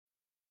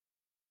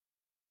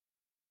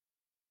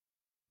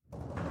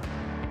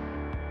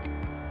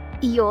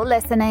You're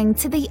listening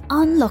to the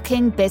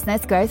Unlocking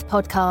Business Growth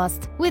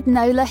podcast with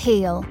Nola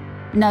Heal.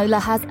 Nola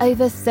has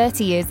over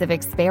 30 years of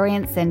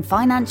experience in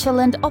financial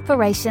and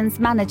operations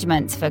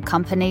management for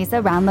companies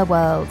around the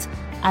world.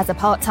 As a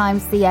part-time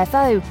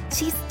CFO,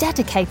 she's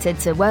dedicated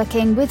to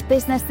working with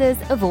businesses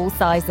of all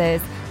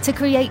sizes to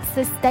create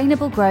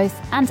sustainable growth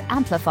and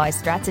amplify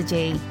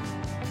strategy.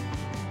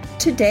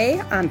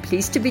 Today, I'm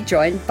pleased to be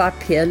joined by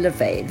Pierre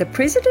Levay, the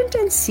President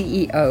and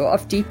CEO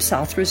of Deep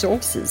South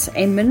Resources,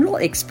 a mineral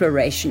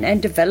exploration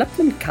and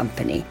development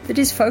company that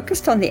is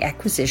focused on the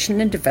acquisition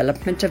and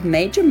development of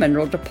major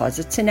mineral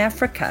deposits in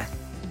Africa.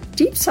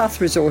 Deep South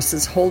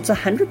Resources holds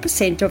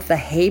 100% of the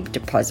Habe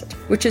deposit,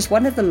 which is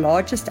one of the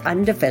largest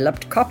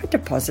undeveloped copper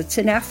deposits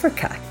in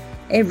Africa.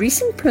 A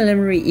recent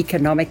preliminary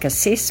economic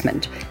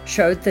assessment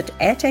showed that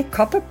at a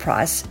copper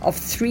price of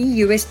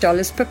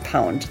 $3 per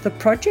pound, the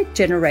project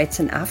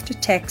generates an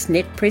after-tax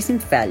net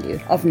present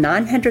value of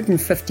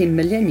 $950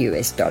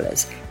 million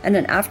and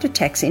an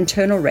after-tax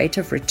internal rate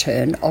of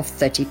return of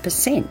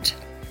 30%.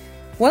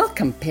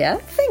 Welcome, Pierre.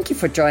 Thank you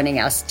for joining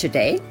us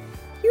today.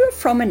 You are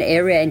from an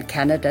area in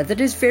Canada that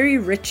is very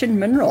rich in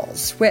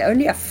minerals, where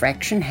only a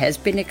fraction has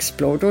been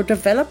explored or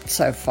developed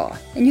so far.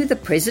 And you're the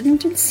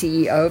president and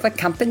CEO of a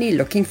company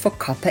looking for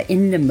copper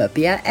in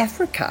Namibia,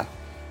 Africa.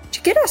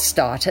 To get us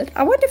started,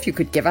 I wonder if you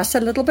could give us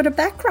a little bit of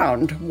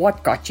background.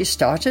 What got you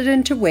started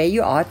and to where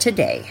you are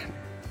today?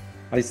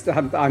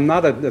 I'm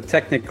not a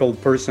technical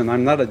person.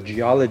 I'm not a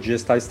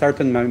geologist. I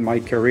started my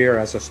career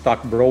as a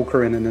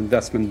stockbroker and an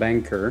investment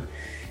banker.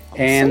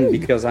 And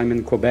because I'm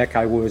in Quebec,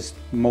 I was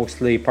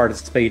mostly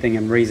participating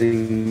in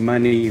raising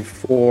money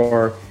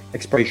for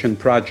exploration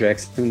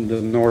projects in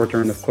the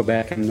northern of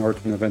Quebec and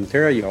northern of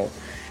Ontario.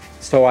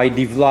 So I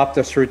developed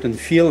a certain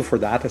feel for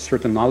that, a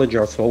certain knowledge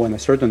also, and a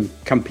certain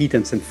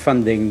competence in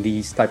funding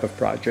these type of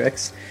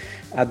projects.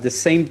 At the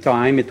same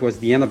time, it was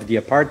the end of the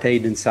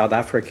apartheid in South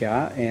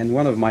Africa, and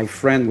one of my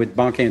friends with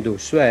Banque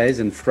Indosuez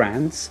in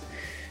France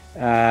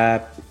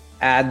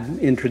had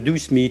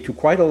introduced me to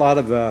quite a lot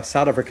of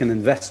South African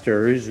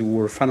investors who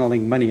were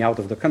funneling money out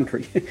of the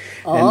country.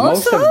 And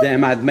most of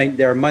them had made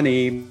their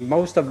money,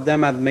 most of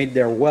them had made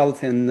their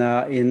wealth in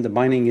the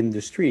mining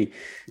industry.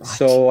 Right.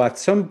 So at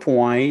some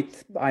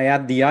point, I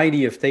had the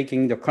idea of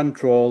taking the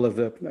control of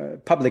a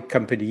public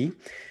company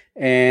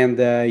and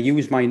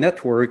use my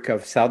network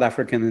of South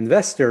African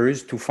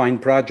investors to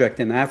find projects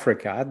in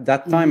Africa. At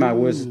that time, I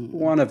was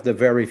one of the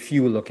very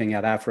few looking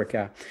at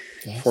Africa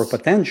for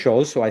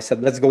potential. So I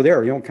said, let's go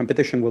there.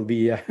 Competition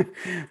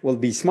will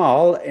be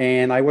small.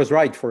 And I was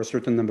right for a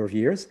certain number of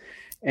years.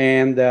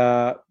 And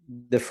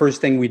the first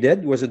thing we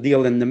did was a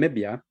deal in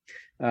Namibia,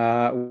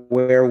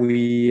 where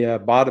we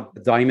bought a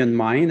diamond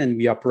mine and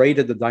we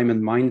operated the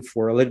diamond mine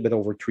for a little bit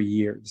over 3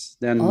 years.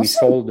 Then we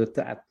sold it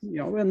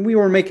and we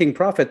were making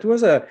profit. It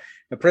was a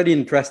pretty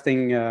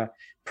interesting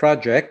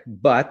project,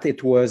 but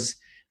it was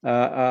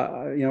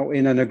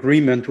in an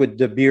agreement with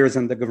De Beers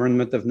and the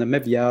government of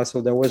Namibia. So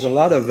there was a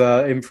lot of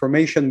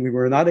information we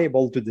were not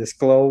able to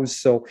disclose.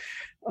 So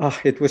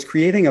it was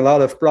creating a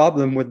lot of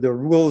problem with the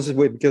rules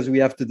because we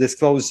have to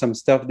disclose some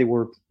stuff they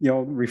were,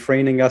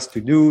 refraining us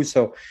to do.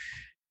 So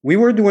we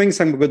were doing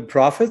some good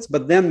profits,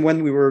 but then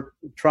when we were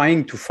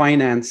trying to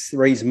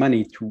raise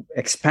money to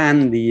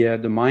expand the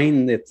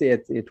mine,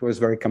 it was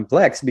very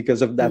complex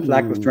because of that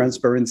lack of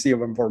transparency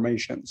of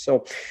information.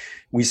 So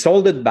we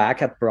sold it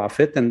back at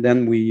profit, and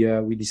then we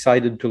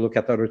decided to look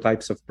at other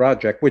types of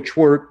projects, which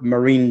were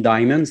marine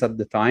diamonds at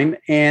the time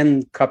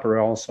and copper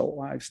also.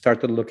 I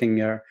started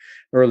looking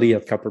early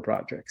at copper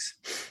projects.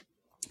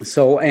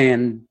 So,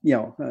 and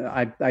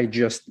I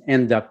just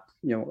end up,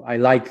 I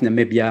like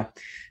Namibia.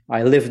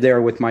 I lived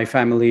there with my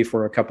family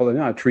for a couple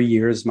of 3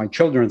 years. My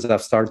children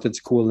have started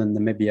school in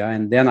Namibia,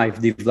 and then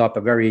I've developed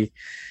a very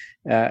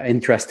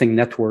interesting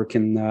network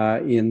in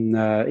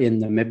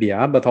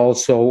Namibia, but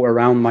also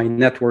around my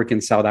network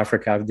in South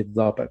Africa, I've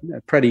developed a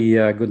pretty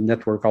good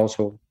network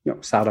also,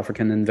 South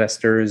African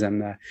investors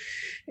and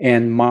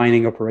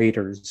mining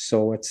operators.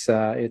 So it's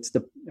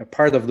the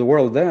part of the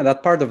world there.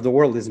 That part of the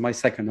world is my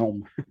second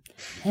home.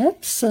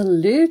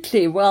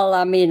 Absolutely. Well,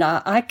 I mean,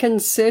 I can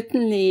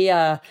certainly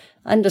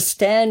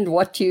understand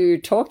what you're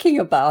talking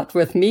about.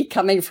 With me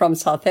coming from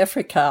South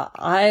Africa,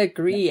 I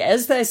agree.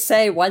 As they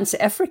say, once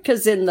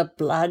Africa's in the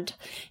blood,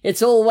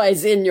 it's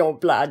always in your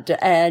blood.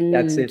 And,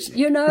 that's it.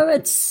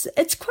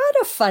 It's quite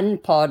a fun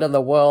part of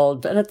the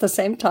world. But at the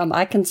same time,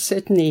 I can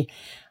visualize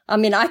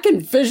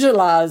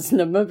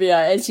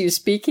Namibia as you're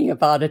speaking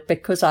about it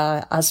because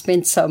I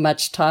spent so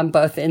much time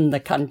both in the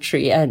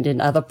country and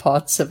in other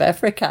parts of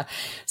Africa.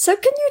 So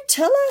can you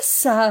tell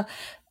us a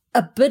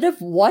bit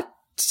of what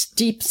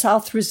Deep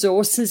South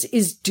Resources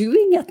is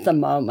doing at the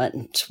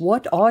moment?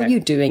 What are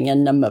you doing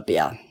in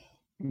Namibia?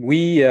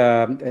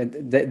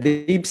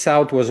 The Deep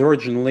South was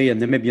originally a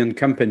Namibian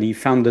company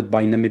founded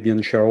by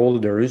Namibian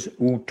shareholders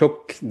who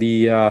took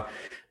the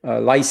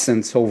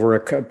license over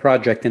a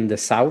project in the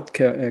south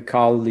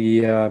called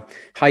the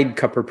Hyde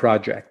Copper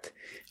Project.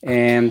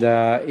 And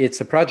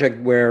it's a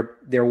project where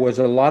there was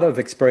a lot of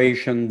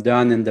exploration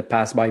done in the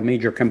past by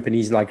major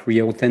companies like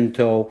Rio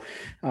Tinto,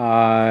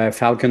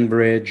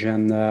 Falconbridge,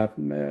 and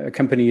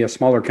a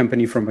smaller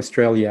company from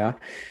Australia.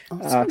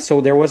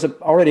 So there was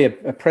already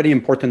a pretty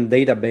important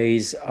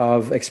database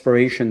of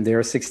exploration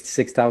there,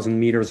 66,000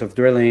 meters of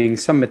drilling.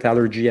 Some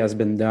metallurgy has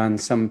been done,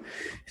 some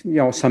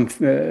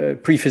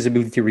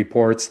pre-feasibility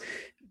reports.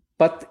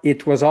 But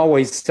it was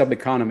always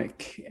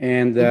sub-economic.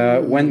 And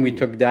when we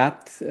took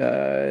that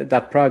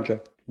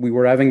project, we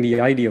were having the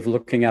idea of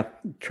looking at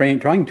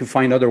trying to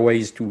find other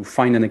ways to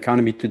find an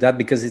economy to that,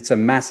 because it's a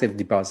massive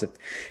deposit.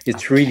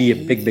 It's really a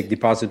big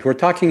deposit. We're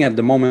talking at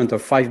the moment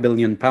of 5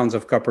 billion pounds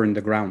of copper in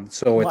the ground.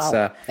 So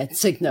it's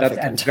significant.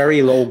 At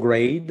very low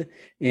grade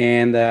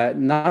and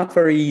not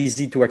very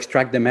easy to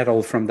extract the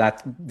metal from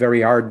that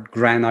very hard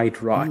granite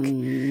rock.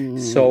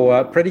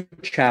 So pretty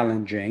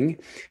challenging.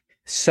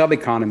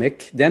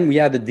 Sub-economic. Then we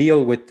had a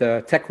deal with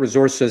Teck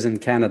Resources in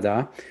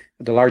Canada,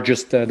 the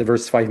largest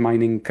diversified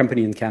mining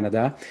company in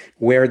Canada,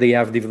 where they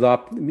have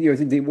developed,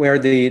 where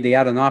they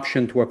had an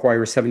option to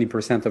acquire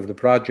 70% of the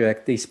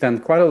project. They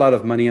spent quite a lot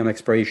of money on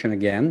exploration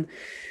again.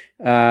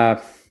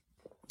 But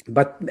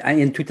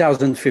in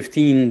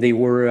 2015, they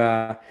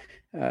were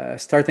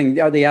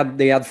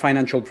they had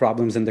financial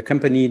problems in the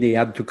company. They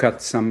had to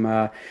cut some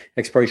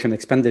exploration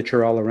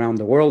expenditure all around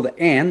the world,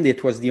 and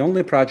it was the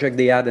only project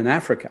they had in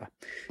Africa.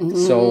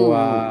 So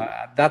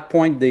at that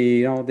point,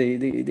 they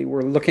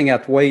were looking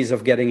at ways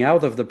of getting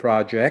out of the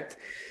project.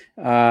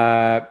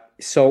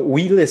 So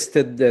we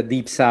listed the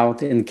Deep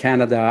South in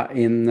Canada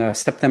in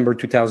September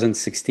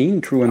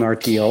 2016 through an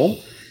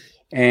RTO,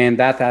 and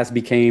that has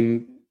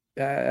become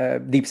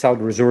Deep South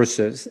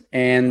Resources.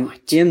 And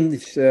in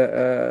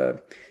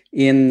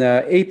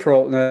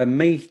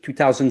May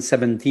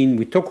 2017,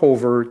 we took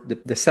over the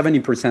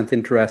 70%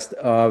 interest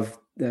of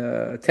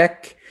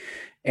Teck.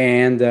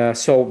 And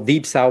so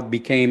Deep South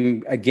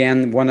became,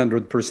 again,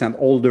 100%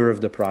 holder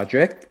of the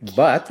project.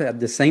 But at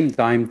the same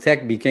time,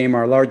 Teck became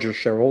our largest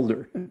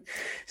shareholder.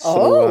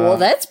 So,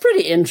 that's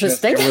pretty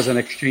interesting. There was an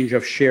exchange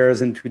of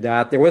shares into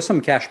that. There was some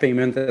cash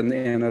payment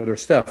and other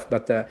stuff.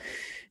 But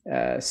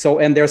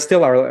and they're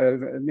still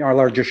our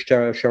largest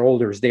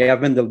shareholders. They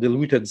have been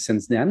diluted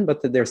since then,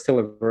 but they're still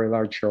a very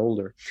large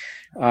shareholder.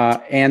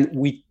 And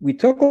we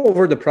took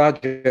over the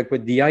project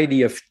with the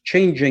idea of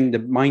changing the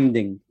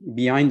mining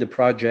behind the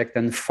project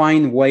and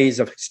find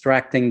ways of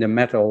extracting the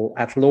metal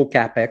at low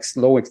capex,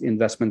 low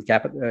investment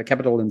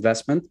capital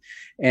investment,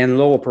 and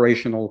low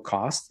operational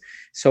cost.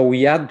 So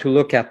we had to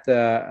look at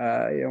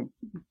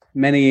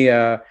many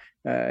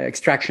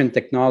extraction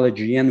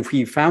technology, and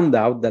we found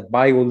out that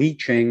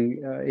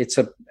bioleaching, it's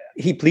a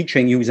heap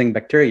leaching using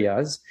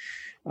bacteria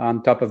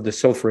on top of the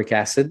sulfuric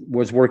acid,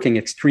 was working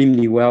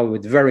extremely well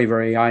with very,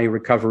 very high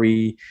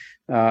recovery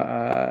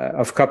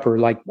of copper,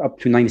 like up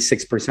to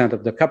 96%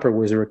 of the copper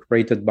was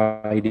recovered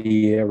by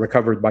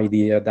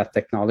that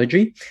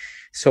technology.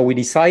 So we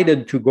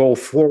decided to go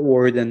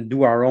forward and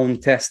do our own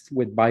test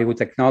with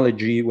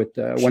biotechnology with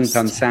a 1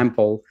 ton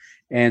sample,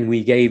 and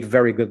we gave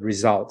very good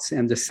results.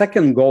 And the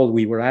second goal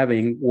we were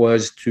having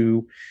was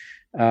to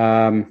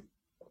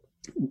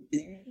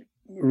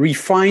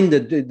refine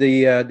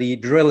the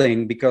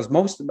drilling, because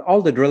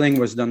all the drilling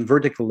was done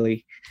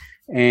vertically,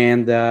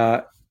 and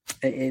there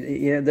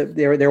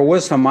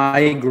was some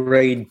high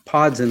grade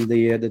pods in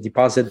the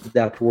deposit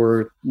that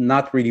were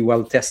not really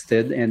well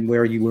tested, and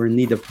where you were in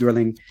need of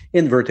drilling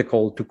in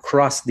vertical to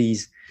cross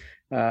these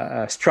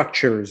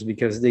structures,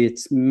 because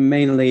it's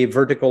mainly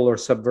vertical or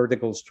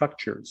subvertical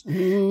structures.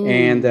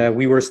 And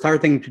we were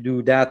starting to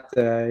do that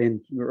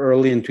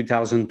early in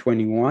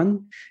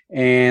 2021,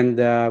 and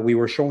we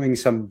were showing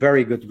some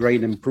very good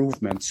grade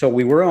improvement. So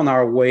we were on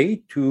our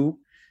way to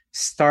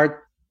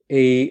start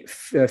a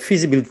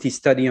feasibility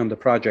study on the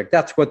project.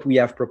 That's what we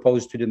have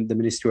proposed to the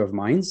Ministry of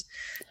Mines,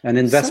 an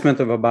investment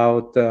of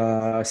about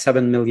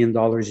 $7 million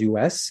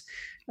US.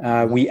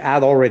 We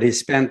had already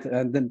spent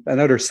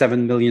another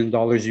 $7 million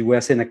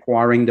US in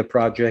acquiring the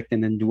project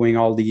and then doing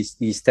all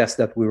these tests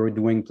that we were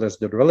doing, plus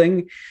the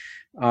drilling.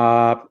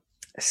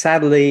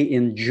 Sadly,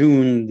 in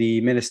June,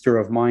 the Minister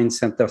of Mines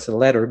sent us a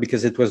letter,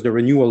 because it was the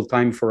renewal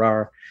time for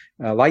our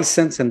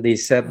license, and they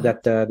said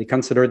that they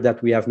considered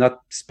that we have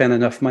not spent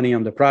enough money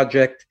on the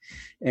project,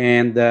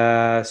 and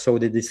so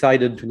they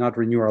decided to not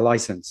renew our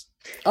license.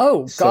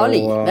 Oh,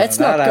 golly, that's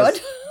not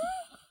good.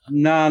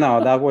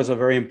 No, that was a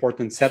very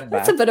important setback.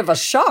 That's a bit of a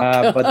shock.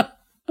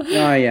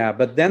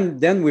 But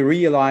then we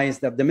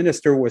realized that the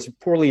minister was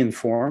poorly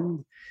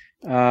informed.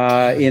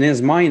 In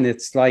his mind,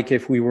 it's like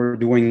if we were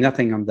doing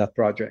nothing on that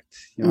project.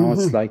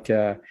 It's like.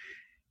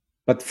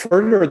 But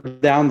further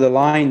down the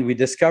line, we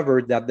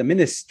discovered that the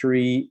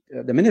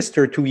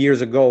minister 2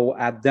 years ago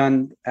had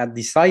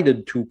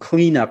decided to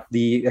clean up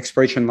the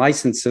exploration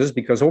licenses,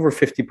 because over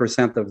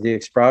 50% of the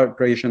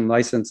exploration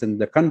license in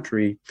the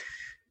country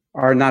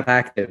are not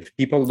active.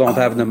 People don't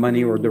have the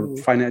money or the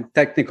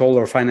technical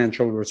or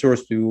financial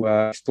resource to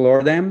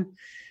explore them.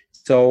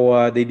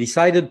 So they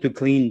decided to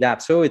clean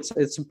that. So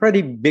it's a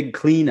pretty big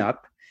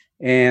cleanup.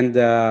 And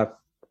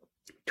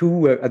two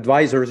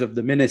advisors of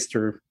the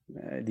minister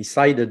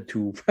decided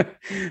to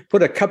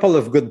put a couple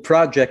of good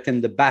projects in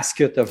the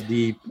basket of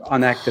the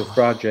inactive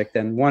project,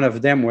 and one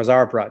of them was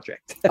our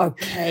project.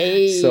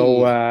 Okay.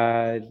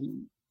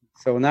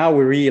 So now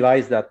we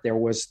realize that there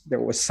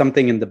was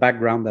something in the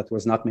background that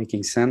was not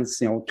making sense.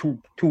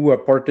 Two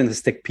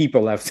opportunistic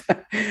people have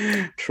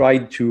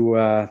tried to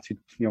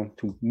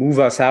move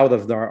us out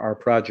of our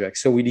project.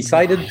 So we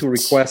decided to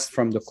request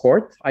from the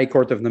High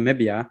Court of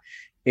Namibia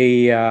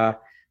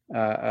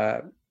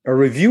a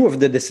review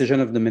of the decision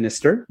of the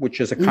minister, which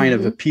is a kind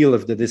of appeal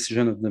of the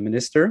decision of the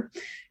minister,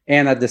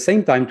 and at the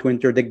same time to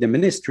interdict the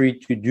ministry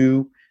to do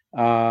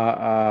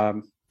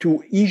to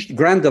each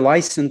grant the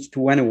license to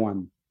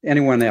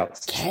anyone else.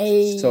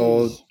 Okay.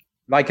 So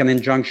like an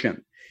injunction.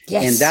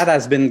 Yes. And that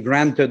has been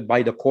granted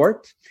by the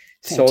court.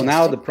 Fantastic. So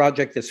now the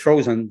project is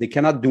frozen. They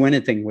cannot do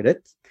anything with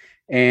it.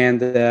 And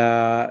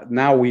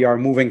now we are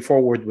moving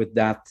forward with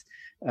that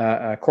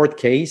court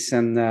case.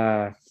 And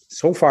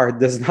so far, it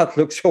does not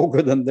look so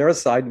good on their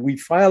side. We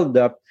filed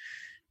up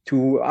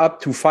to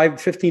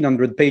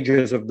 1,500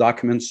 pages of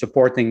documents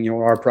supporting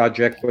our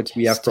project, what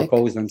we have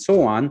proposed, and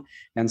so on.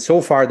 And so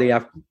far, they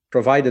have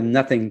provided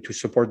nothing to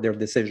support their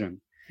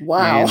decision.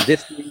 Wow. And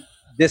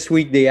this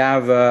week, they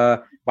have,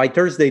 by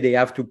Thursday, they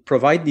have to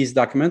provide these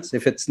documents.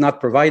 If it's not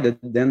provided,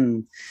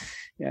 then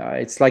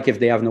it's like if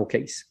they have no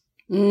case.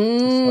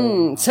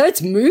 So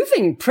it's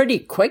moving pretty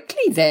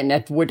quickly then,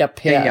 it would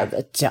appear.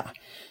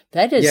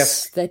 That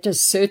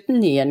is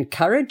certainly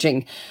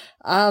encouraging.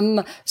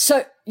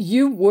 So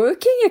you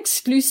working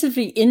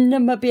exclusively in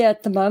Namibia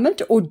at the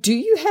moment, or do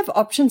you have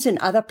options in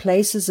other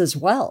places as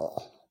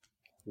well?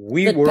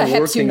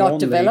 Perhaps you're not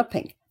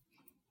developing.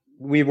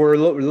 We were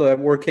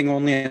working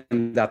only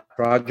on that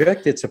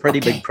project. It's a pretty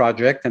big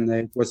project, and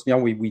it was,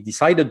 we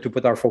decided to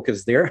put our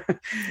focus there.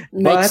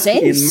 Makes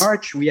sense. In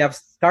March, we have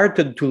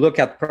started to look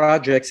at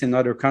projects in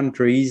other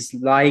countries,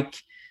 like,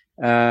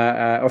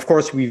 of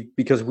course,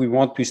 because we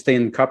want to stay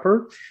in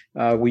copper.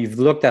 We've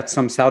looked at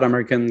some South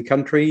American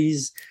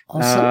countries,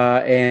 awesome.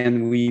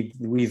 And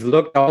we've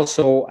looked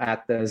also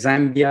at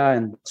Zambia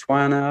and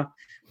Botswana.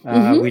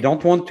 We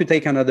don't want to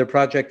take another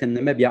project in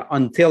Namibia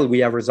until we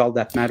have resolved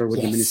that matter with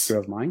the Ministry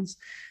of Mines.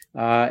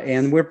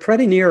 And we're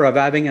pretty near of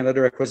having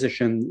another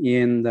acquisition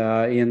in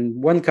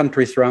one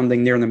country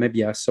surrounding near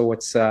Namibia. So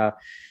it's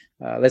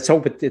let's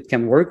hope it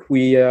can work.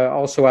 We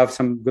also have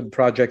some good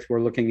projects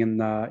we're looking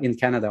in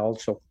Canada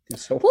also.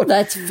 So, well,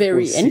 that's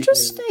very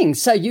interesting.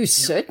 So you're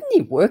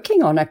certainly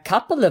working on a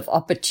couple of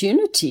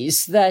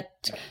opportunities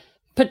that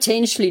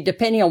potentially,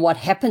 depending on what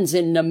happens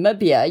in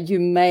Namibia, you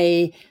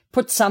may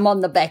put some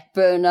on the back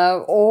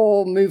burner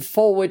or move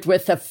forward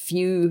with a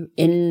few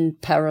in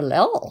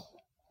parallel.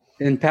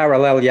 In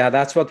parallel, yeah,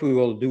 that's what we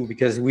will do,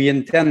 because we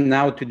intend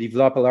now to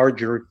develop a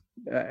larger,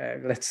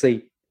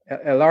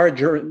 a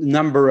larger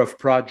number of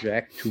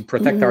projects to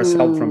protect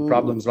ourselves from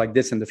problems like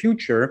this in the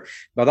future,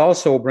 but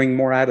also bring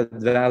more added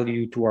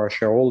value to our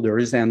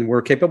shareholders. And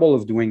we're capable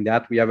of doing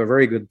that. We have a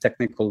very good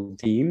technical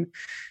team.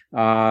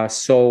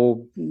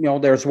 So,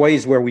 there's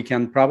ways where we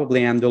can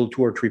probably handle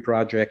 2 or 3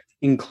 projects,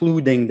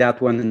 including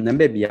that one in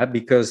Namibia,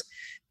 because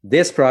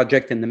this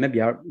project in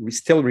Namibia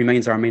still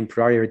remains our main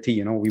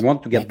priority. We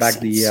want to get back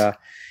the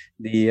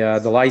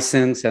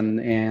license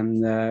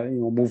and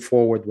move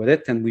forward with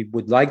it. And we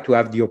would like to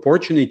have the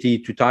opportunity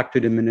to talk to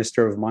the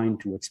Minister of Mine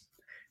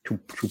to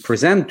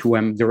present to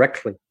him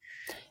directly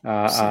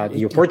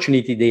the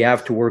opportunity they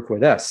have to work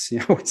with us.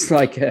 It's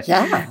like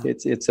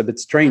it's a bit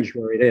strange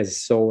where it is.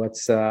 So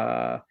it's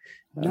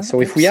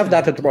so if we have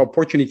that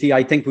opportunity,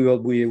 I think we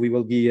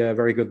will be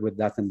very good with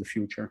that in the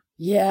future.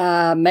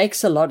 Yeah,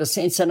 makes a lot of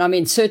sense. And I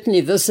mean, certainly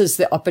this is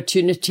the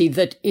opportunity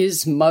that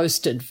is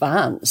most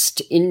advanced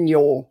in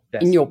your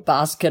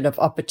basket of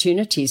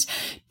opportunities.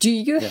 Do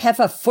you have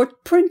a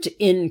footprint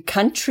in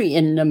country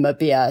in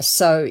Namibia?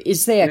 So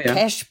is there a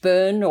cash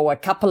burn or a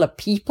couple of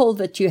people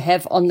that you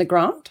have on the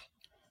ground?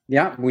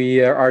 Yeah,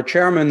 our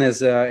chairman is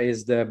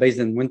based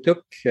in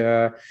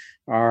Windhoek.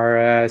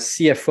 Our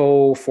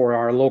CFO for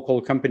our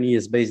local company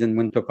is based in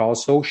Windhoek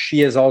also.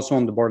 She is also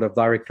on the board of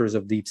directors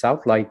of Deep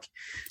South, like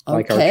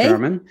our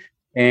chairman.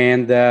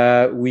 And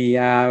we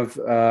have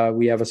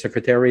a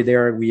secretary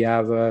there. We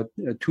have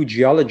 2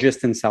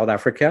 geologists in South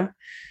Africa.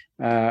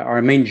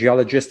 Our main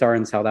geologists are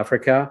in South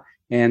Africa.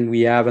 And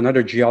we have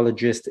another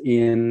geologist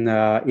in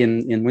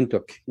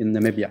Windhoek, in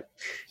Namibia.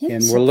 Yes.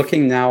 And we're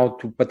looking now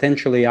to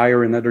potentially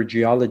hire another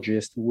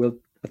geologist who will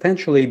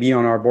potentially be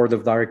on our board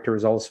of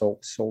directors also.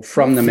 So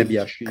from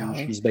Namibia,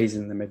 she's based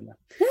in Namibia.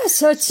 Yeah,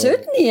 so it's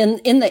certainly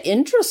in the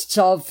interests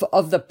of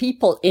the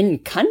people in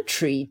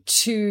country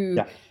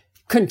to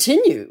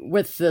continue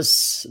with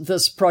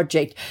this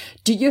project.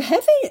 Do you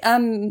have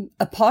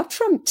apart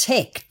from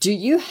Teck, do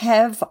you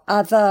have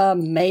other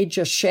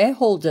major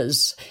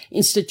shareholders,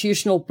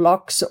 institutional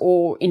blocks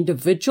or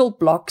individual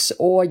blocks,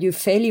 or are you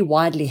fairly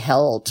widely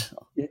held?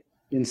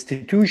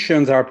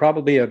 Institutions are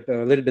probably a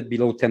little bit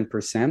below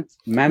 10%.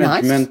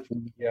 Management,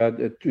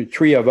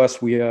 3 of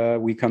us,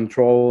 we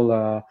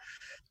control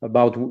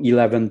about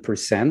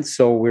 11%.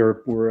 So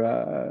we're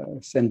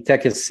and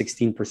tech is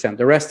 16%.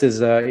 The rest is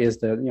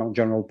the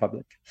general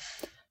public.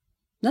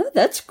 No,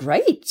 that's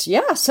great.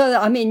 Yeah. So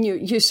I mean,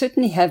 you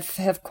certainly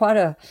have quite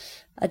a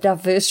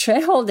diverse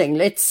shareholding.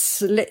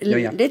 Let's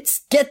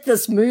get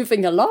this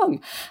moving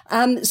along.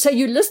 So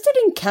you're listed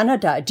in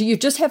Canada. Do you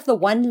just have the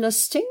one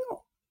listing?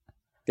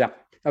 Yeah.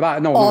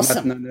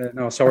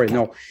 Awesome. Sorry, okay.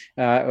 no.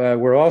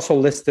 We're also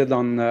listed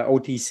on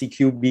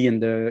OTCQB in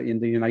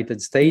the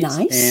United States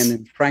and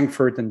in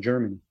Frankfurt in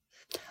Germany.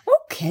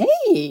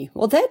 Okay.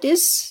 Well, that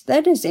is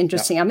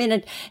interesting. Yeah. I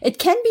mean, it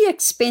can be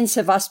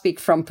expensive. I speak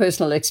from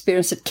personal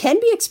experience. It can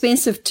be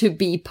expensive to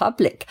be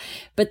public,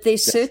 but there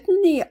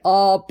certainly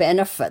are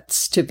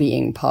benefits to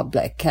being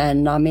public.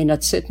 And I mean,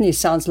 it certainly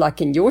sounds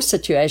like in your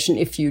situation,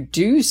 if you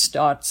do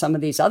start some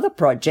of these other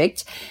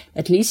projects,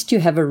 at least you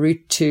have a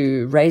route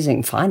to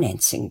raising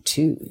financing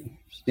too.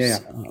 Yeah.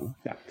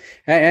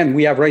 And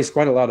we have raised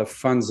quite a lot of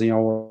funds,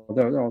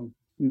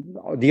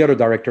 the other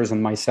directors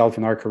and myself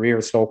in our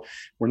career. So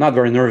we're not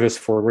very nervous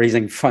for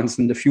raising funds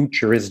in the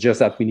future. It's just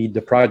that we need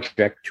the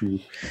project to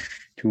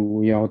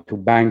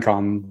bank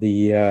on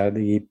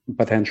the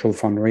potential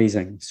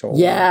fundraising. So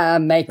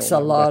makes a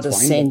lot of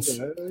sense.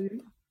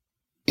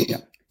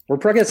 We're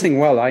progressing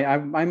well.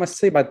 I must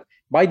say, but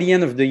by the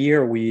end of the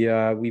year, we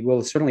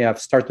will certainly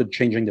have started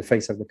changing the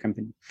face of the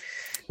company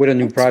with a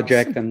new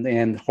project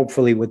and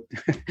hopefully with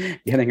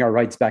getting our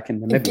rights back in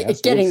Namibia.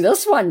 Getting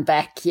this one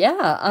back,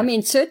 yeah. I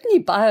mean,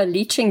 certainly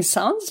bioleaching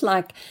sounds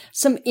like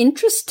some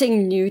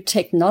interesting new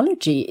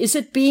technology. Is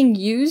it being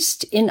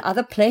used in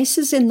other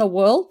places in the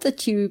world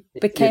that you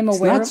became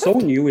aware of? It's not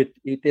so new.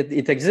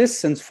 It exists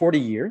since 40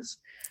 years.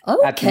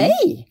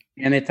 Okay.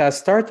 And it has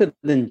started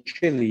in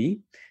Chile.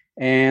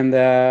 And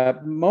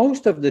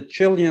most of the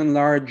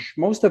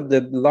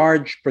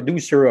large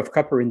producer of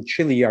copper in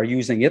Chile are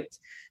using it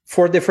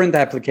for different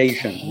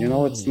applications.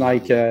 It's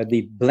like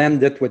they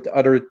blend it with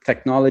other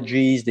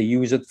technologies. They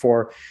use it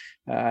for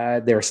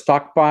their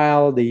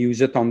stockpile. They use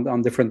it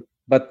on different,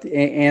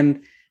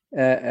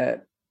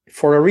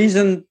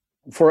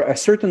 for a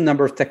certain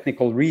number of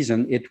technical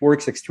reasons, it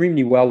works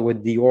extremely well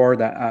with the ore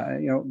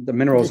the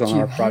minerals on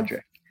our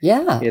project.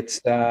 Yeah,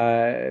 it's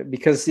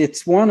because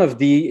it's one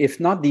of if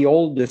not the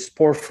oldest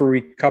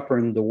porphyry copper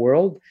in the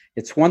world.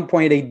 It's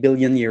 1.8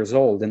 billion years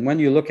old. And when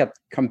you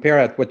compare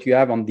at what you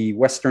have on the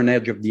western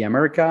edge of the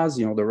Americas,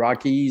 the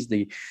Rockies,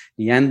 the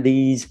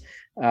Andes,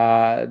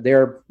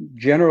 they're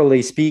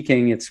generally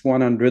speaking, it's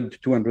 100 to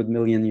 200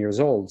 million years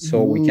old.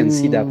 So we can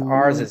see that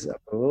ours is a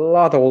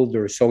lot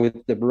older. So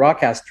the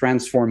rock has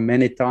transformed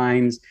many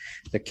times.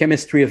 The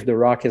chemistry of the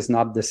rock is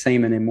not the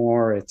same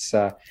anymore.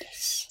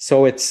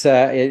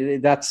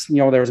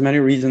 There's many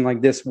reasons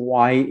like this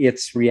why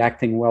it's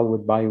reacting well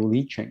with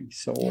bioleaching.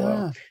 So,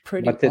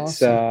 but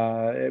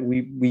awesome.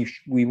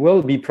 We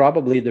will be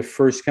probably the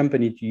first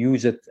company to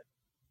use it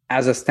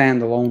as a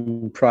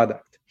standalone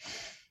product.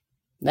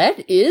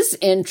 That is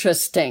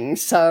interesting.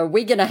 So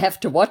we're going to have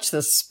to watch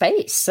this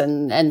space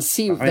and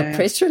see the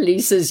press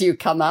releases you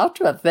come out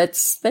with.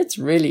 That's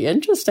really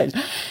interesting.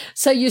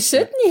 So you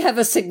certainly have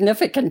a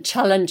significant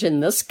challenge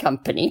in this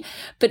company,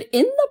 but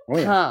in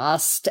the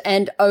past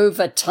and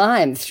over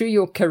time through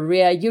your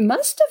career, you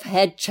must have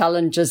had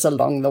challenges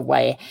along the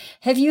way.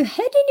 Have you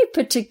had any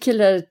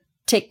particular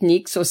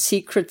techniques or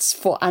secrets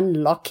for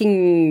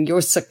unlocking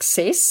your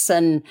success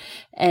and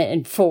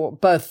for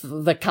both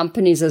the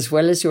companies as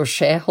well as your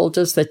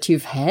shareholders that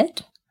you've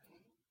had?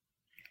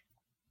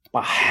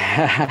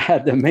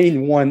 The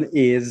main one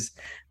is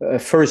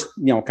first,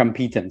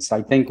 competence.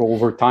 I think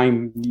over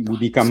time we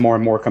become more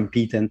and more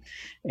competent,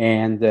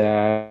 and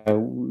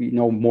we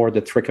know more the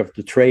trick of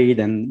the trade.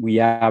 And we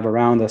have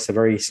around us a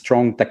very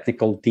strong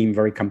technical team,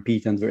 very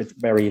competent, with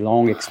very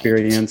long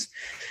experience.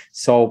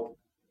 So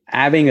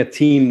having a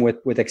team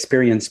with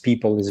experienced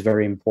people is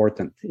very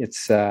important.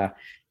 It's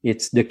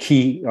the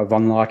key of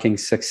unlocking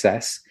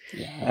success.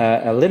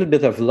 A little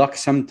bit of luck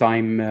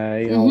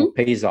sometimes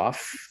pays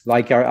off.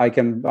 Like I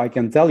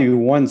can tell you,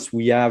 once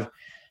we have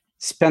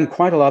spent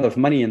quite a lot of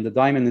money in the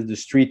diamond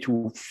industry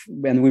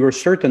and we were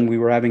certain we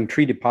were having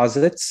 3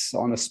 deposits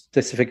on a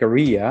specific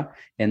area,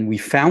 and we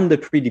found the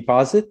 3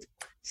 deposit.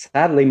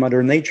 Sadly,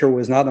 Mother Nature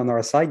was not on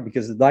our side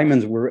because the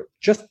diamonds were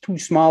just too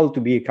small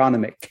to be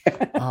economic.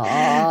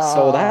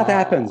 So that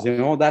happens,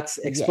 that's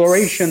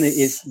exploration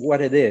is what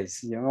it is.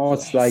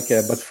 It's like,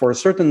 but for a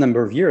certain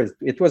number of years,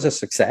 it was a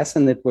success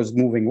and it was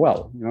moving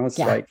well.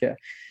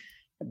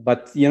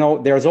 But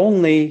there's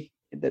only,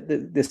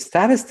 the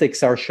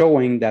statistics are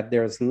showing that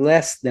there's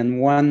less than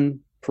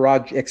one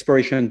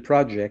exploration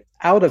project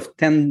out of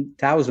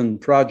 10,000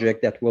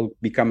 projects that will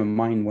become a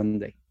mine one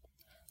day.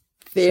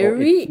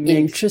 Very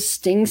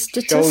interesting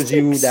statistics. Shows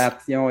you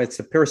that it's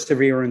a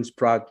perseverance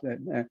project.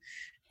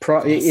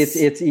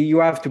 You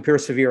have to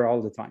persevere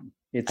all the time.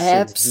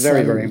 It's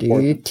very, very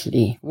important.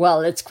 Well,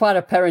 it's quite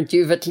apparent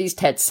you've at least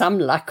had some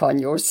luck on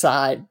your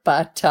side,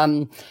 but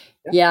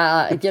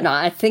Yeah,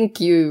 I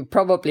think you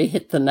probably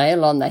hit the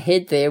nail on the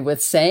head there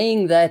with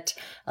saying that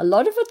a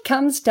lot of it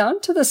comes down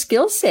to the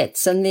skill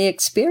sets and the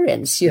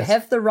experience. You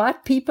have the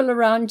right people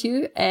around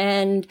you,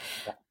 and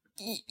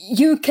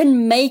you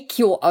can make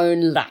your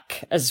own luck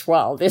as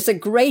well. There's a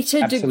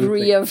greater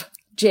degree of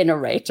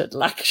generated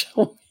luck,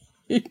 shall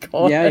we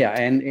call it? Yeah,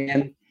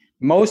 and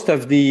most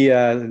of the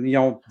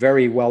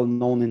very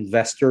well-known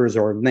investors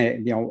or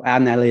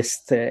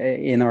analysts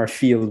in our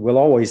field will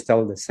always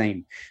tell the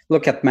same: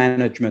 look at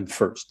management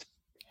first.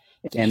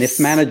 Yes. And if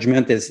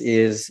management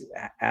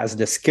has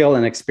the skill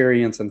and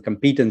experience and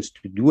competence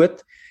to do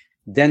it,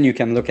 then you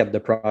can look at the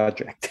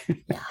project.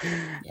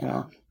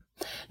 Yeah.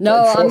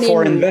 No,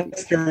 for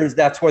investors,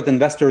 that's what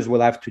investors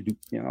will have to do.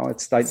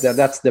 It's like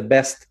that's the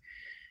best.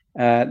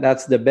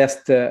 That's the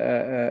best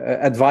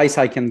advice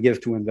I can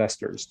give to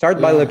investors. Start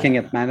by looking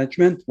at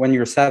management. When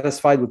you're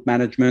satisfied with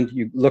management,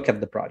 you look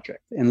at the project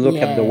and look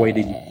at the way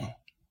they do it.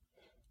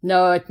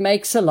 No, it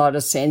makes a lot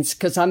of sense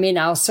because,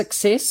 our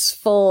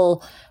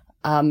successful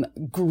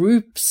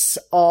groups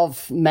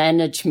of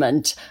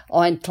management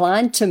are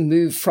inclined to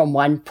move from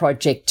one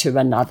project to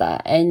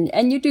another.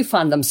 And you do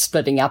find them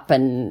splitting up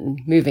and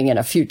moving in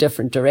a few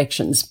different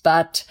directions.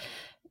 But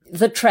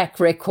the track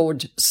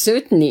record,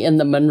 certainly in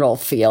the mineral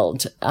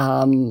field,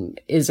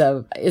 is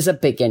a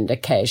big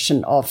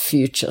indication of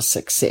future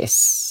success.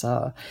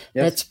 So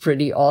That's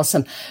pretty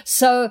awesome.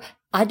 So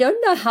I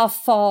don't know how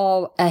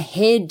far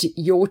ahead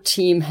your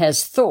team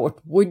has thought.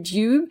 Would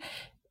you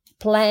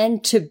plan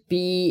to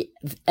be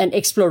an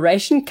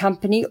exploration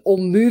company or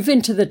move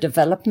into the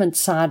development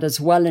side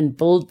as well and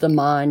build the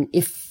mine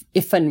if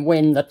and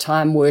when the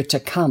time were to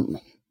come?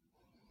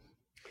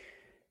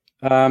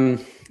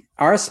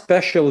 Our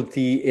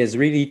specialty is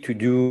really to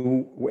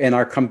do, and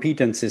our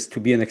competence is to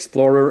be an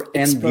explorer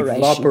and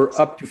developer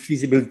up to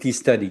feasibility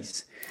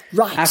studies.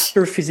 Right.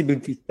 After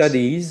feasibility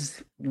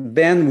studies,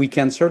 then we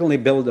can certainly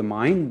build a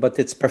mine, but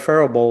it's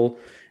preferable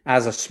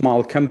as a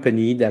small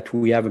company that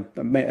we have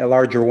a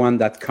larger one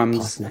that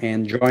comes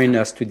and join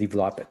us to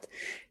develop it.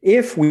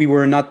 If we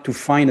were not to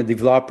find a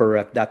developer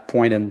at that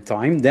point in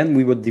time, then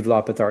we would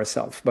develop it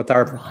ourselves. But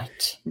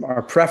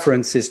our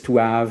preference is to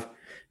have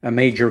a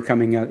major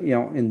coming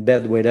in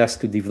bed with us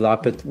to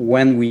develop it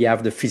when we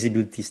have the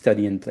feasibility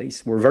study in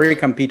place. We're very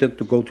competent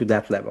to go to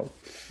that level.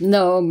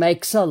 No,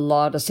 makes a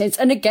lot of sense.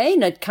 And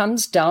again, it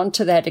comes down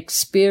to that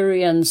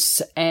experience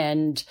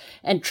and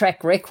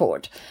track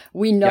record.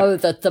 We know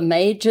that the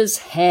majors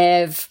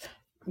have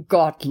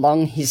got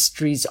long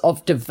histories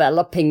of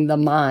developing the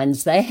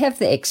mines. They have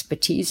the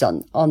expertise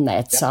on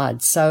that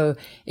side. So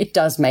it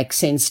does make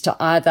sense to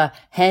either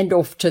hand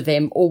off to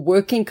them or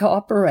work in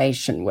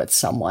cooperation with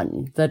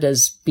someone that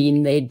has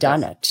been there,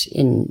 done it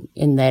in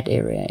that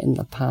area in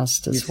the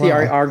past as well.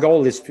 Our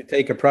goal is to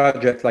take a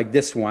project like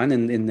this one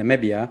in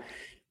Namibia,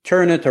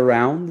 turn it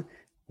around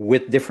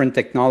with different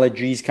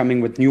technologies, coming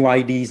with new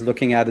ideas,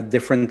 looking at it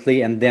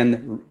differently, and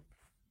then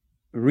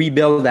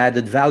rebuild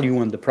added value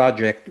on the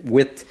project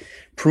with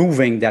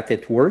proving that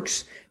it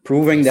works,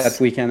 proving that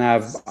we can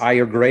have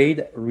higher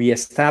grade,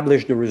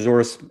 reestablish the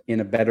resource in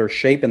a better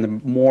shape in a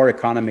more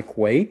economic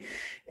way.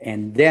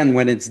 And then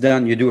when it's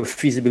done, you do a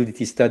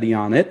feasibility study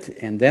on it,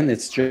 and then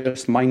it's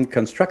just mine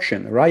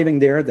construction. Arriving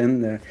there,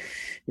 then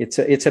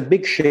it's a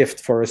big shift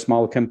for a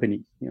small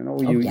company.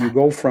 You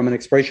go from an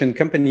exploration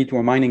company to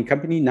a mining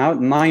company. Now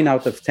 9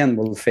 out of 10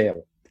 will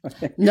fail.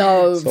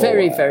 No,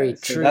 very, very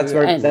true.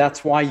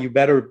 That's why you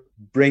better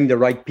bring the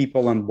right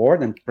people on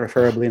board, and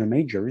preferably the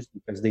majors,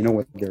 because they know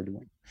what they're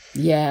doing.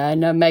 Yeah,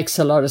 no, makes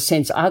a lot of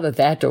sense. Either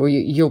that, or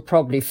you'll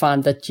probably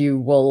find that you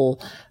will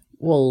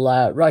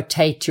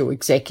rotate your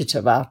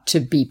executive out to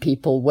be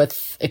people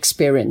with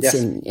experience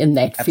in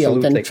that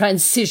field and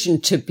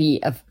transition to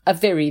be a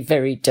very,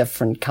 very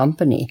different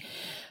company.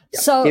 Yeah.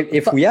 So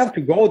if we have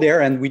to go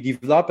there and we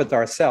develop it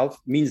ourselves,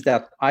 means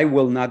that I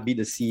will not be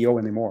the CEO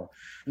anymore.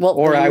 Well,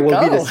 or I will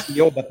be the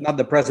CEO, but not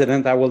the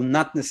president. I will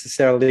not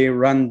necessarily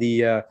run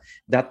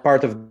that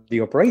part of the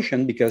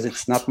operation because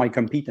it's not my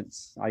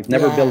competence. I've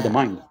never built a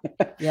mine.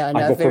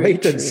 I've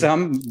operated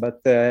some, but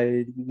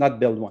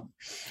not built one.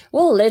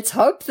 Well, let's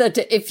hope that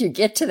if you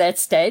get to that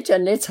stage,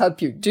 and let's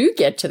hope you do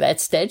get to that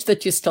stage,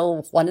 that you're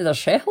still one of the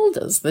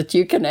shareholders, that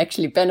you can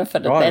actually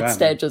benefit at that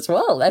stage as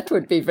well. That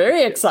would be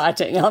very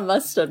exciting, I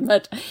must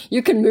admit.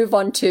 You can move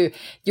on to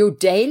your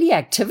daily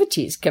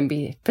activities, can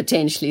be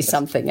potentially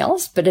something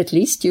else, but at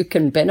least you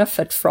can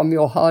benefit from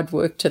your hard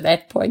work to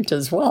that point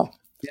as well.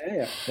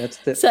 Yeah.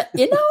 So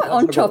in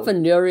our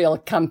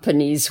entrepreneurial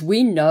companies,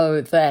 we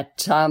know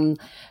that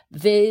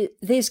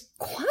there's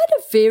quite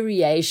a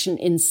variation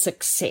in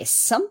success.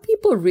 Some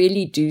people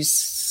really do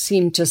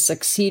seem to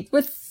succeed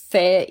with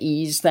fair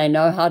ease. They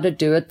know how to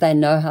do it. They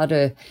know how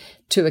to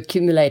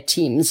accumulate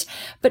teams,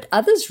 but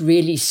others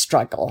really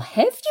struggle.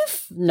 Have you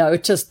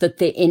noticed that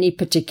there are any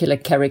particular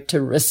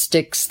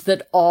characteristics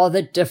that are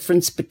the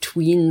difference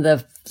between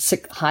the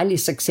highly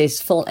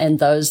successful and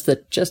those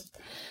that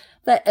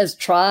as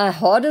try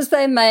hard as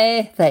they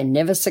may, they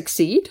never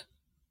succeed?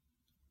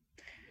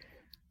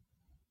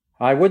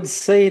 I would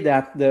say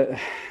that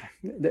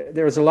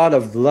there's a lot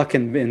of luck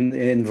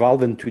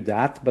involved into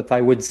that, but I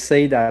would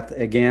say that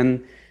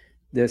again,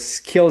 the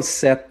skill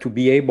set to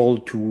be able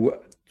to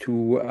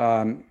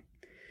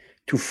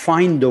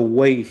find a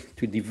way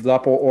to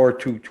develop or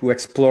to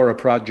explore a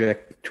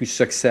project to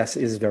success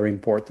is very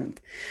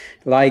important.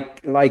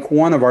 Like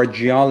one of our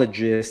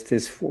geologists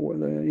is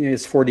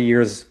 40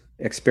 years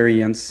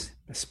experience,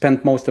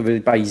 spent most of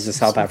it, he's a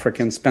South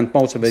African, spent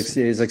most of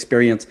his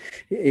experience,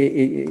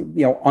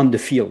 on the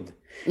field.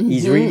 Mm-hmm.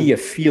 He's really a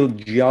field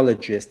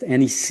geologist,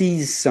 and he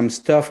sees some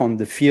stuff on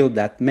the field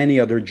that many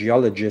other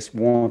geologists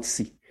won't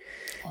see.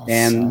 Awesome.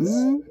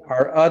 And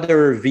our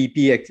other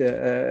VP,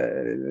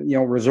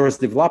 resource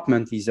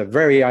development, he's a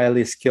very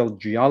highly skilled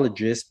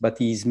geologist, but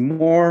he's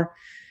more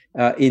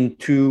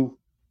into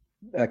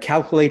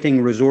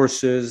calculating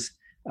resources,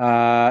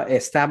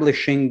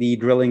 establishing the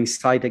drilling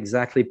site,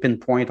 exactly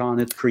pinpoint on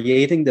it,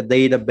 creating the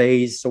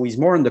database. So he's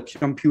more on the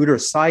computer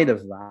side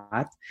of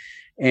that.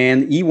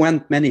 And he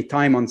went many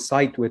times on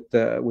site with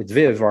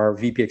Viv, our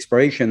VP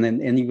exploration,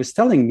 and he was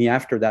telling me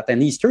after that,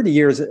 and he's 30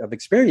 years of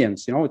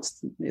experience, and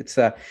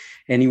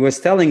he was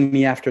telling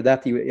me after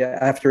that,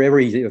 after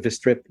every of his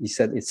trip, he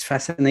said, it's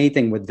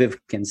fascinating what Viv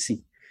can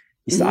see.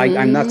 He said,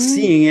 I'm not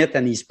seeing it,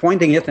 and he's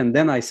pointing it, and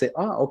then I say,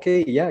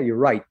 okay, yeah, you're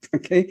right.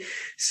 Okay,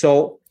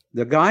 so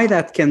the guy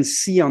that can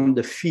see on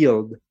the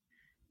field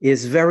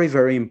is very,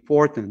 very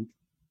important.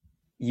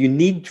 You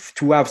need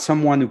to have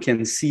someone who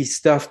can see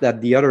stuff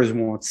that the others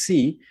won't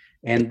see.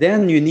 And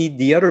then you need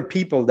the other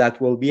people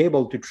that will be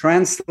able to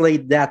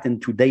translate that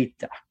into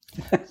data.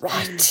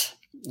 Right.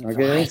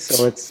 Okay. Right.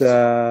 So it's,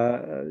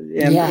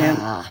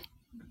 and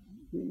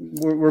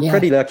we're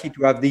pretty lucky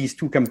to have these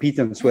two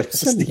competence with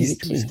us, these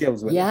two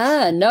skills with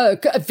us. No,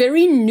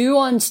 very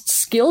nuanced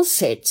skill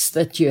sets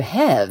that you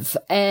have.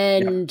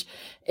 And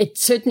it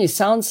certainly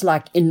sounds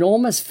like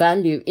enormous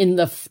value in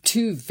the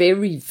two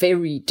very,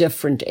 very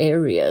different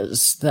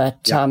areas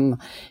that, the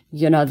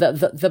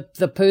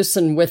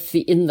person with the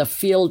in the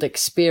field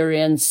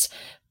experience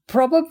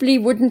probably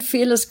wouldn't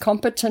feel as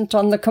competent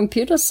on the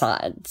computer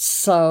side.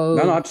 So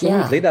no,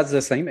 absolutely. That's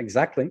the same.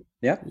 Exactly.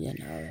 Yeah.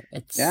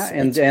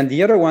 And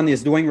the other one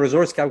is doing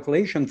resource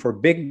calculation for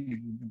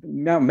big,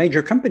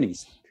 major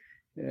companies.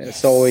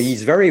 So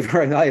he's very,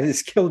 very highly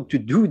skilled to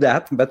do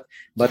that, but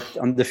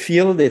on the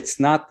field, it's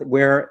not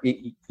where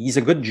he's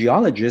a good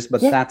geologist, but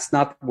that's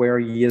not where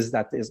he is.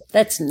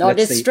 That's not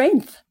his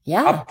strength.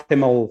 Yeah.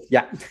 Optimal.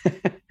 Yeah.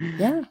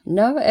 Yeah.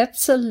 No,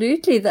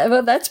 absolutely.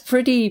 Well, that's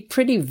pretty,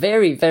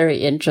 very, very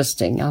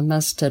interesting, I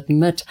must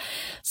admit.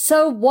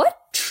 So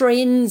what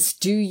trends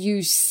do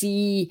you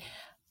see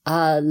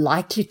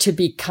likely to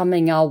be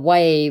coming our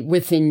way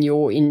within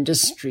your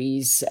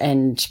industries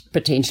and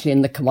potentially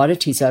in the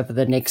commodities over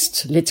the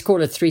next, let's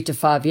call it 3 to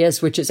 5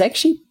 years, which is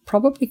actually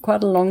probably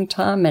quite a long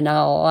time in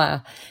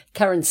our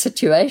current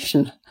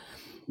situation.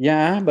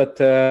 Yeah, but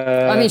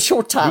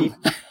short time.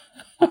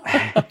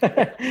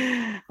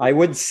 I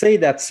would say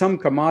that some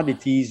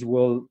commodities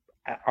will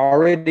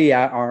already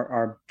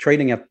are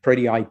trading at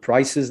pretty high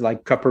prices,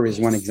 like copper is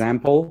one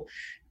example.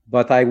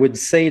 But I would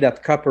say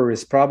that copper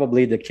is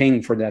probably the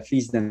king for at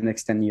least the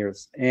next 10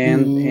 years.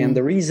 And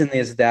the reason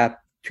is that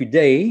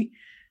today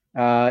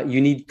you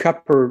need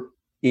copper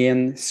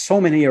in so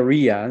many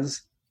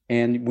areas,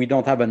 and we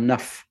don't have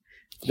enough.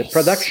 The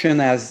production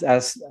is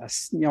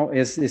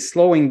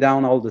slowing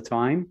down all the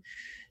time.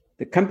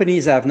 The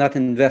companies have not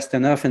invested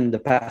enough in the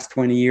past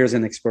 20 years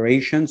in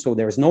exploration, so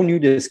there's no new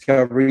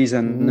discoveries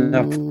and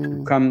enough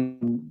to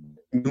come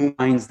new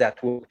mines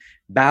that will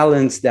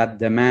balance that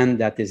demand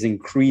that is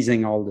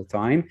increasing all the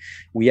time.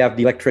 We have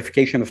the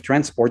electrification of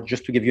transport.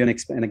 Just to give you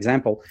an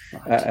example,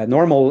 a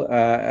normal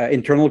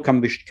internal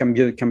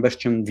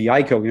combustion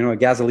vehicle, a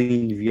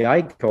gasoline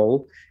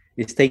vehicle,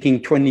 is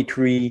taking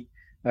 23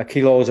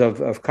 kilos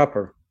of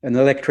copper. An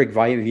electric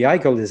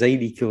vehicle is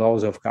 80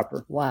 kilos of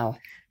copper. Wow.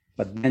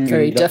 But then you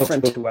need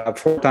also to have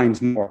 4 times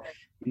more.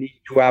 You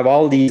need to have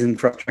all these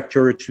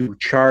infrastructure to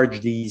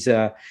charge these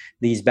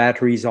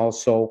batteries.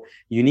 Also,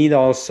 you need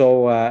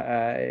also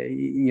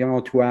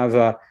to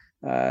have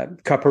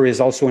copper is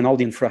also in all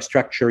the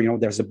infrastructure.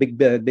 There's a big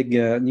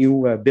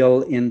new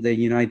bill in the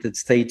United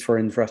States for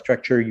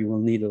infrastructure. You will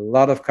need a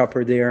lot of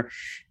copper there.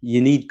 You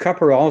need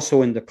copper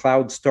also in the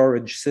cloud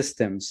storage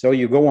system. So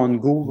you go on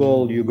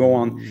Google, you go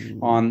on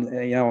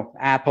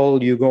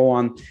Apple, you go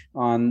on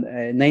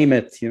name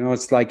it.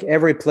 It's like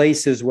every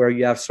places where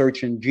you have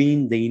search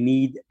engine, they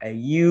need a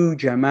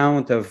huge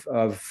amount of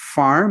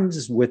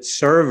farms with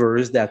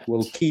servers that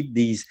will keep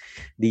these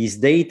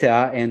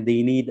data, and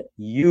they need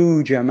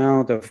huge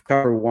amount of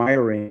copper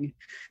wiring.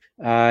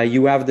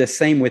 You have the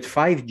same with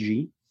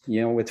 5G.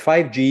 With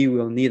 5G,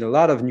 we'll need a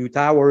lot of new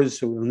towers,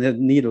 so we'll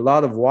need a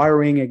lot of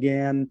wiring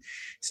again.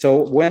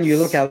 So when you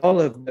look at all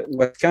of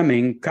what's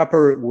coming,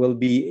 copper will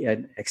be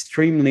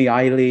extremely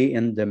highly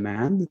in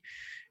demand.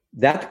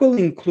 That will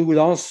include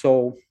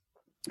also,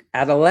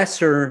 at a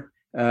lesser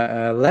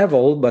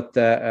level, but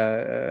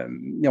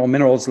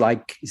minerals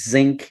like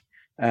zinc,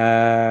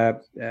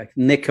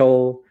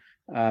 nickel,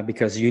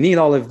 because you need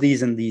all of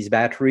these in these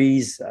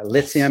batteries,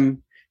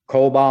 lithium,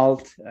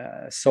 cobalt.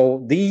 So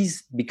these,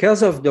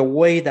 because of the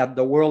way that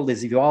the world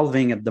is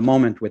evolving at the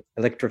moment with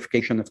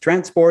electrification of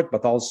transport,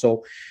 but also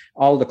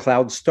all the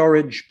cloud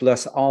storage,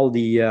 plus all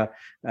the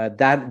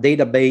that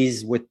database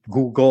with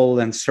Google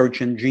and search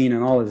engine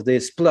and all of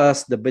this, plus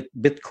the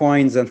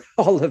Bitcoins and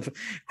all of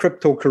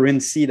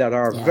cryptocurrency that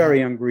are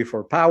very hungry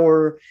for power.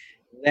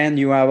 Then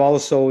you have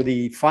also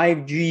the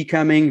 5G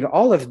coming.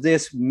 All of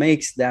this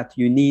makes that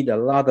you need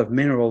a lot of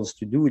minerals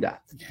to do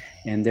that.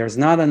 And there's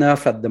not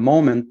enough at the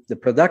moment. The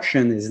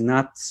production is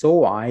not so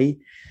high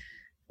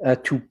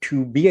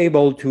to be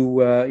able to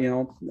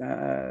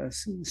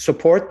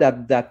support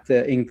that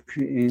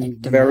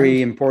very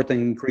important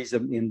increase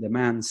in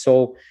demand.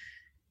 So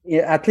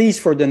at least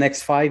for the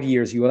next 5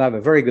 years, you will have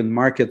a very good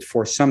market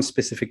for some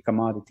specific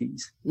commodities.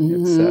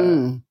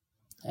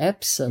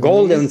 Absolutely.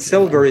 Gold and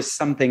silver is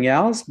something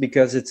else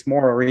because it's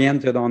more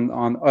oriented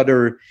on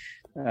other.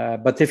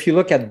 But if you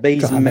look at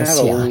base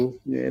metal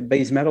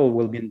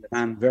will be in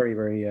demand very,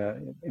 very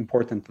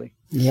importantly.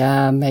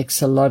 Yeah,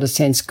 makes a lot of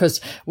sense because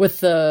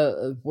with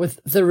the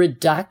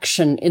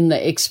reduction in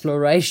the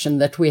exploration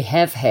that we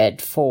have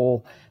had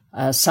for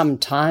some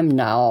time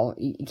now,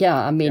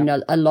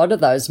 a lot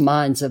of those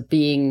mines are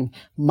being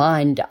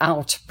mined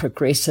out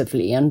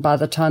progressively, and by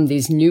the time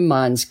these new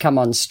mines come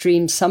on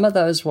stream, some of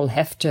those will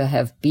have to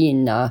have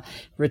been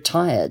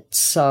retired.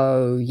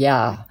 So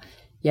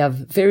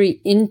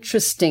very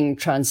interesting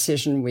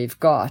transition we've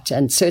got,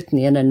 and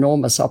certainly an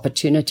enormous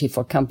opportunity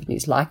for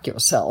companies like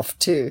yourself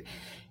to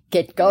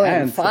get going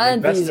and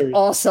find these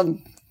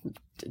awesome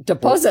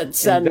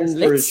deposits. And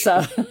let's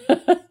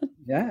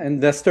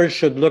investors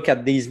should look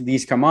at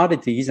these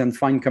commodities and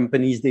find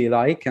companies they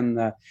like. And,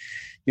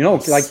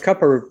 like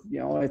copper,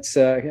 it's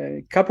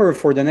copper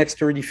for the next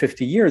 30,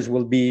 50 years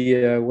will be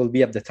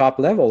at the top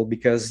level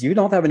because you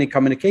don't have any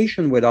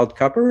communication without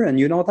copper and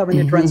you don't have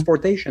any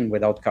transportation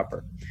without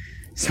copper.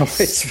 So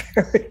it's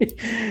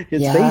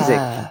basic.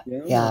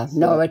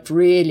 It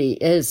really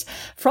is.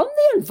 From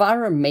the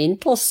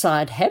environmental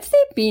side, have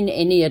there been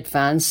any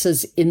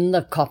advances in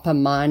the copper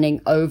mining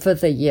over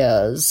the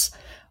years?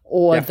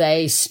 Or are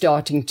they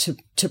starting to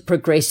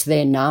progress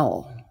there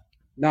now?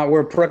 Now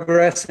we're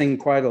progressing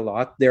quite a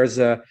lot. There's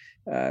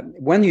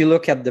when you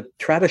look at the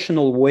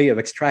traditional way of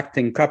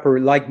extracting copper,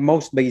 like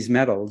most base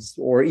metals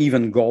or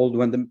even gold,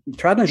 when the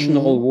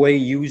traditional way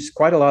used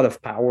quite a lot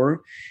of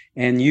power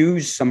and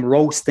use some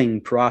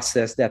roasting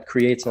process that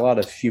creates a lot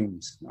of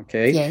fumes.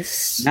 Okay.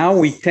 Yes. Now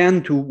we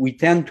tend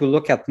to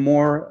look at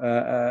more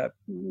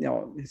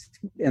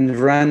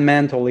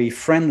environmentally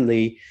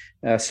friendly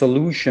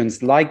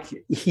solutions like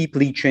heap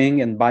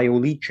leaching and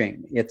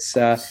bioleaching. It's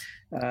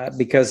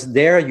because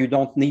there you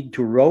don't need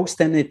to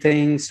roast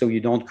anything, so you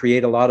don't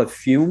create a lot of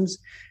fumes.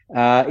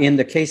 In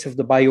the case of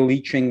the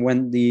bioleaching,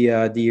 when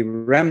the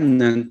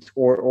remnant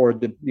or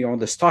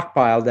the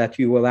stockpile that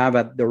you will have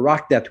at the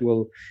rock that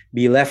will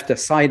be left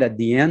aside at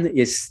the end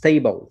is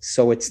stable,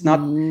 so it's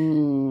not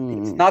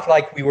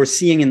like we were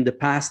seeing in the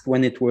past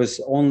when it was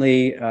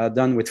only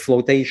done with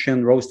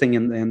flotation, roasting,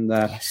 and in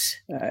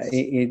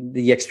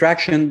the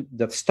extraction.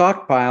 The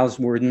stockpiles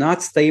were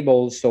not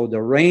stable, so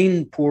the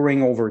rain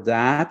pouring over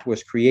that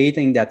was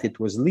creating that it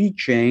was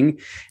leaching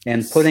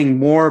and putting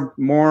more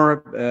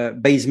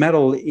base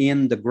metal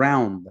in the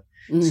ground.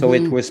 So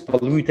it was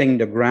polluting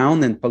the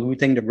ground and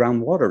polluting the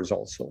groundwaters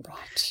also. Right.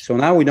 So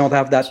now we don't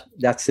have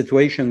that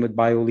situation with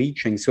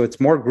bioleaching. So it's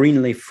more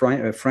greenly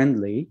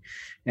friendly.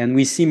 And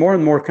we see more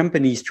and more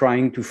companies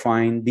trying to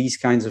find these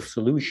kinds of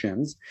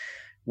solutions.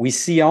 We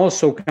see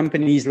also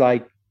companies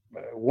like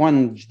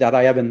one that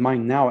I have in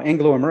mind now,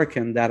 Anglo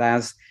American, that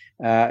has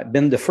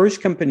been the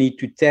first company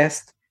to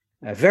test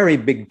very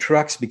big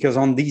trucks, because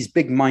on these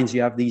big mines,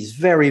 you have these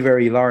very,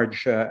 very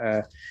large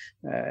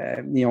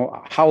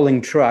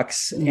hauling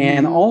trucks,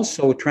 and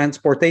also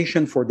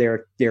transportation for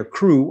their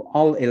crew,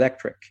 all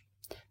electric.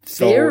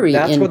 So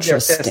that's what they're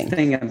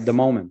testing at the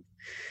moment.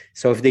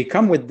 So if they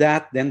come with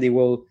that, then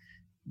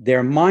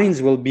their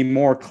mines will be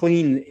more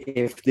clean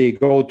if they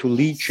go to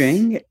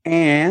leaching,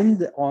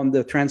 and on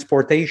the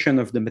transportation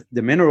of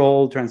the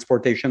mineral,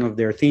 transportation of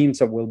their teams,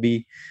 so will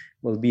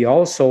be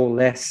also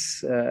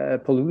less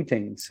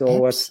polluting.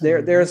 So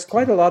there's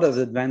quite a lot of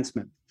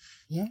advancement.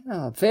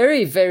 Yeah,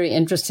 very, very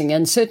interesting.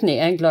 And certainly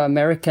Anglo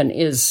American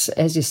is,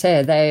 as you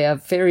say, they are a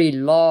very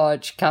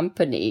large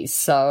company.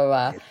 So,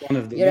 one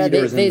of the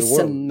leaders there's in the world.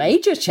 Some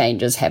major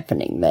changes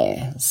happening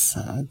there.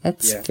 So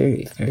that's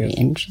very, very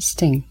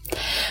interesting.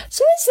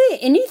 So is there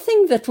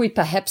anything that we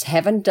perhaps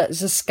haven't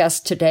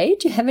discussed today?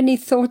 Do you have any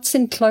thoughts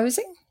in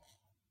closing?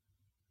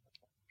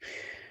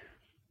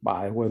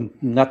 Well,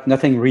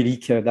 nothing really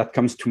that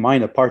comes to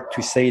mind apart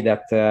to say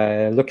that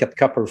look at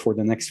copper for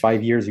the next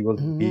 5 years. You will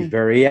be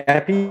very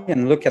happy,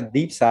 and look at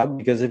Deep South,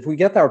 because if we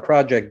get our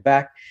project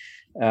back,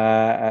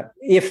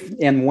 if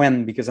and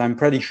when, because I'm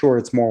pretty sure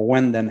it's more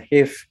when than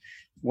if,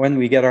 when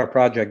we get our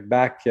project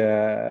back,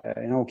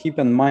 keep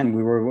in mind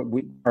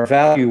our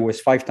value was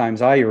 5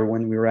 times higher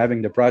when we were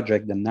having the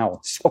project than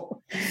now.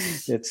 So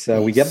It's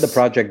we get the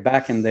project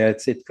back, and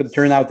it could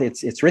turn out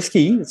it's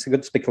risky. It's a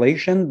good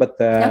speculation, but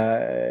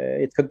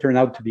it could turn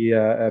out to be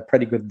a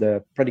pretty good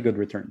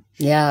return.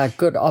 Yeah,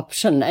 good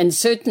option. And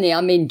certainly,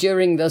 I mean,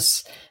 during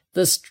this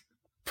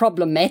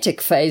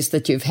problematic phase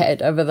that you've had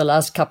over the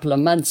last couple of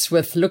months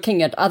with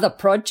looking at other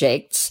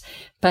projects,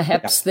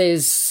 perhaps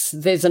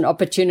there's an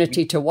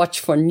opportunity to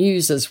watch for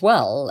news as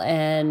well.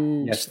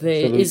 And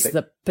there is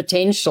the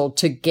potential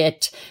to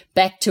get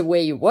back to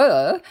where you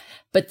were,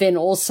 but then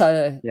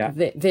also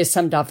there's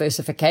some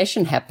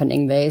diversification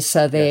happening there.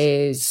 So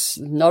there's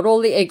not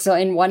all the eggs are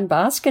in one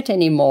basket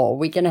anymore.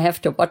 We're going to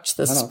have to watch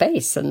the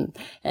space and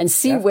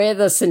see where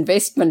this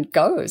investment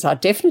goes. I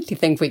definitely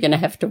think we're going to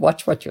have to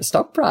watch what your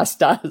stock price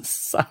does.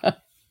 So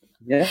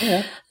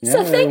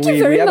thank you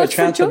very much. We have a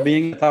chance of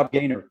being a top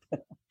gainer.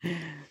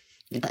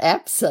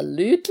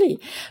 Absolutely.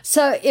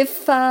 So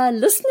if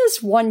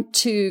listeners want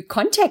to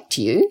contact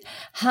you,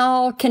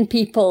 how can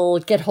people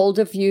get hold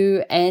of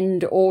you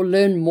and or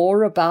learn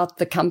more about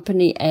the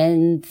company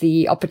and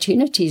the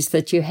opportunities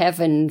that you have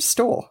in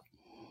store?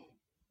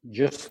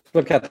 Just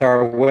look at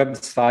our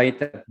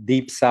website at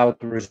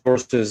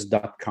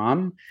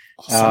deepsouthresources.com.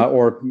 Awesome.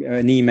 Or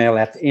an email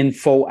at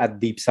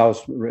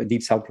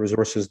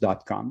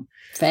info@deepsouthresources.com.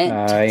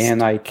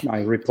 Fantastic. And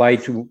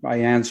I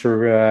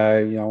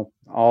answer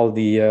all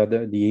the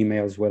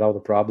emails without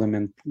a problem,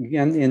 and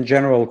in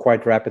general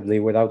quite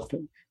rapidly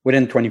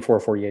within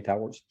 48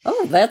 hours.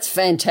 Oh, that's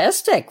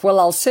fantastic. Well,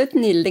 I'll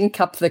certainly link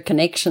up the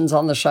connections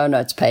on the show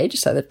notes page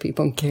so that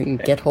people can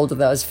get hold of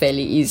those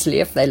fairly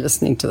easily if they're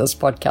listening to this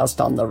podcast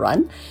on the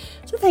run.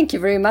 So thank you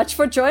very much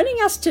for joining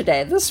us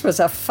today. This was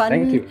a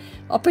fun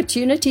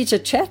opportunity to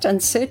chat,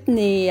 and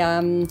certainly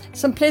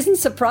some pleasant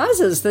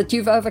surprises that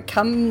you've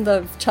overcome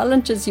the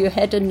challenges you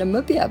had in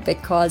Namibia,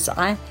 because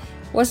I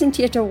wasn't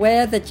yet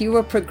aware that you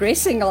were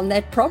progressing on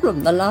that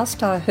problem. The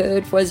last I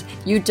heard was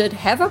you did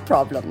have a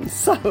problem.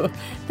 So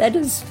that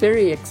is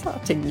very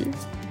exciting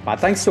news. Well,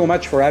 thanks so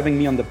much for having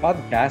me on the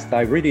podcast.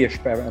 I really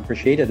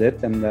appreciated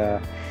it, and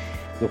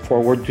look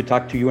forward to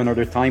talk to you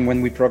another time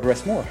when we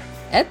progress more.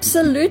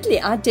 Absolutely.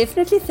 I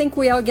definitely think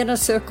we are going to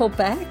circle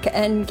back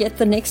and get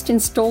the next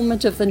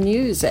installment of the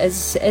news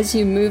as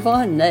you move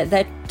on.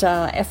 That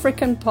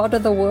African part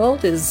of the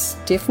world is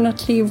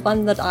definitely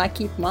one that I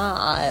keep my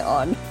eye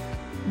on.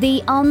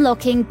 The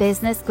Unlocking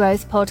Business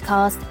Growth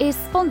podcast is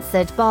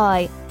sponsored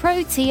by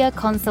Protea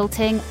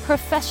Consulting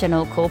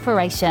Professional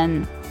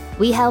Corporation.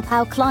 We help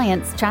our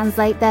clients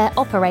translate their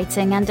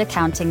operating and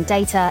accounting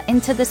data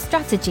into the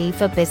strategy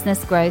for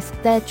business growth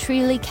they're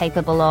truly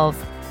capable of.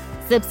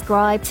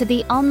 Subscribe to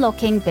the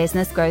Unlocking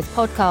Business Growth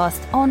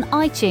podcast on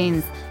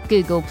iTunes,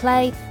 Google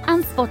Play,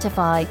 and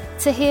Spotify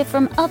to hear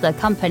from other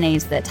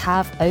companies that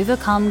have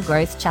overcome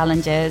growth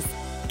challenges.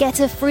 Get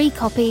a free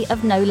copy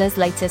of Nola's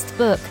latest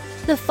book,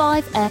 The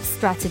 5F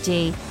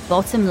Strategy,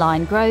 Bottom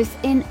Line Growth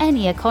in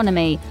Any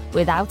Economy,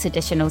 without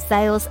additional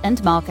sales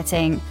and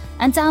marketing.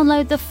 And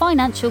download the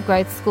Financial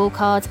Growth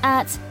Scorecard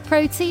at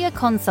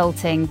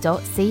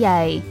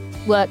proteaconsulting.ca.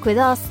 Work with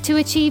us to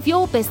achieve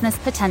your business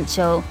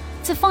potential.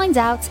 To find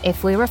out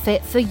if we're a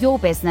fit for your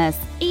business,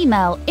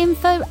 email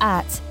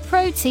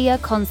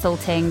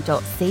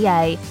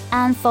info@proteaconsulting.ca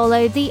and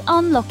follow the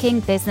Unlocking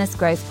Business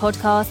Growth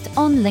podcast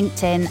on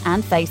LinkedIn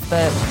and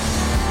Facebook.